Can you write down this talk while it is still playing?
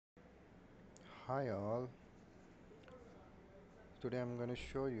Hi all, today I'm going to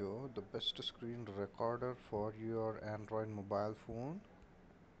show you the best screen recorder for your Android mobile phone,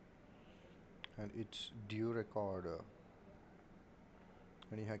 and it's Duo Recorder,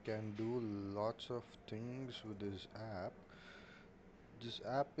 and you can do lots of things with this app. This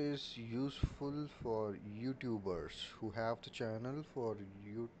app is useful for YouTubers who have the channel for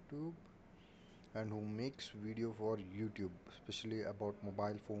YouTube and who makes video for YouTube, especially about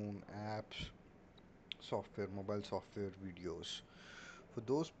mobile phone apps, mobile software videos. For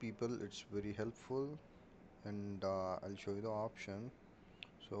those people it's very helpful, and I'll show you the option.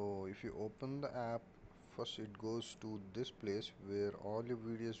 So if you open the app, first it goes to this place where all your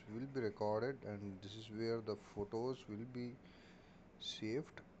videos will be recorded, and this is where the photos will be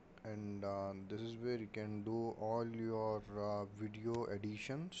saved, and this is where you can do all your video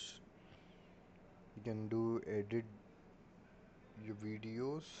editions. You can do edit your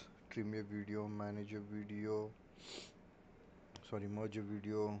videos, trim your video, manage your video, merge your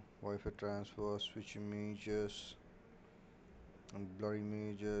video, Wi-Fi transfer, switch images and blur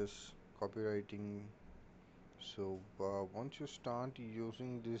images, copywriting. So once you start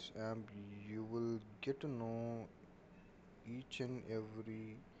using this app, you will get to know each and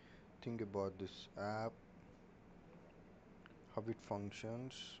every thing about this app, how it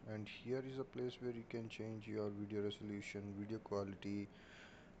functions, and here is a place where you can change your video resolution, video quality,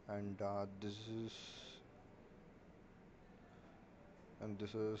 and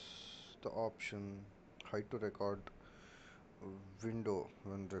this is the option hide to record window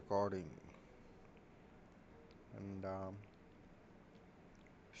when recording, and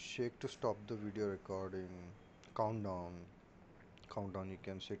shake to stop the video recording, countdown. You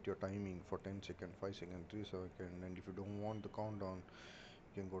can set your timing for 10 seconds, 5 seconds, 3 seconds, and if you don't want the countdown,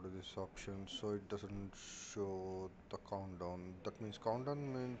 you can go to this option so it doesn't show the countdown. That means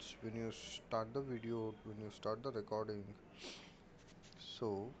countdown means when you start the video, when you start the recording.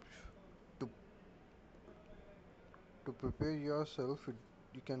 So to prepare yourself,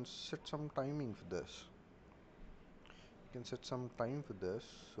 you can set some timing for this.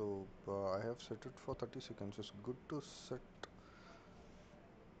 So I have set it for 30 seconds. It's good to set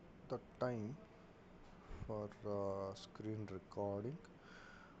the time for screen recording,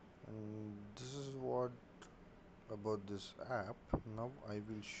 and this is what about this app. Now I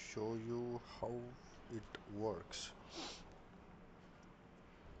will show you how it works.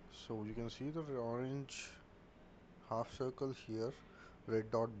 So you can see the orange half circle here, red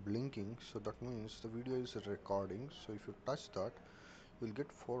dot blinking, so that means the video is recording. So if you touch that, you'll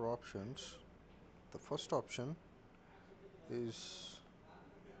get four options. The first option is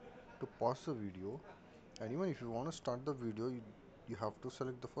to pause the video, and even if you want to start the video, you have to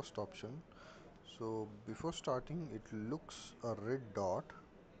select the first option. So before starting, it looks a red dot.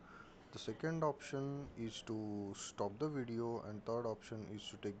 The second option is to stop the video, and third option is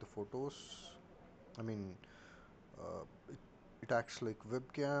to take the photos. I mean, uh, it, it acts like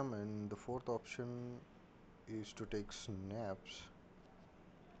webcam, and the fourth option is to take snaps.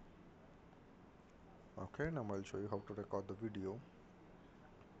 Okay, now I'll show you how to record the video.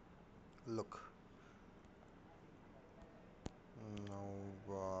 Look,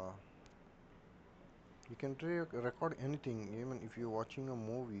 now you can record anything, even if you're watching a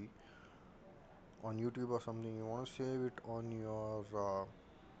movie on YouTube or something. You want to save it on your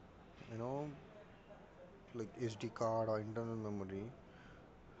you know like SD card or internal memory.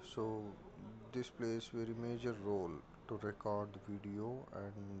 So this plays very major role to record the video,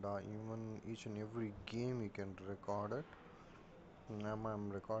 and even each and every game you can record it. Now I'm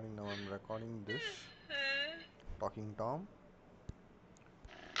recording this talking Tom.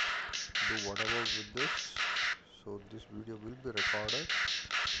 Do whatever with this, so this video will be recorded.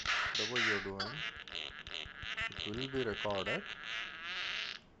 Whatever you're doing, it will be recorded.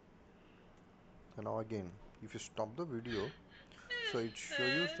 And now again, if you stop the video, so it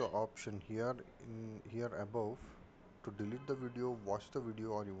shows you the option here above to delete the video, watch the video,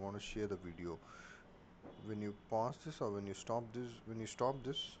 or you want to share the video. When you pause this or when you stop this,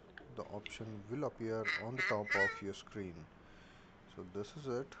 the option will appear on the top of your screen. So this is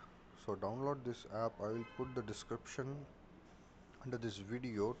it. So download this app. I will put the description under this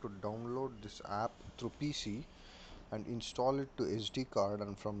video to download this app through PC and install it to SD card,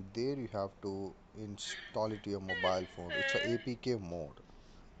 and from there you have to install it to your mobile phone. It's a APK mode.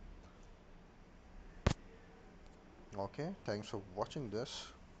 Okay, thanks for watching this.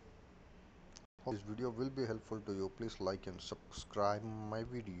 Hope this video will be helpful to you. Please like and subscribe my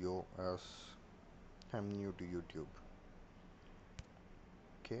video, as I'm new to YouTube.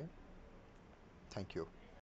 Okay, thank you.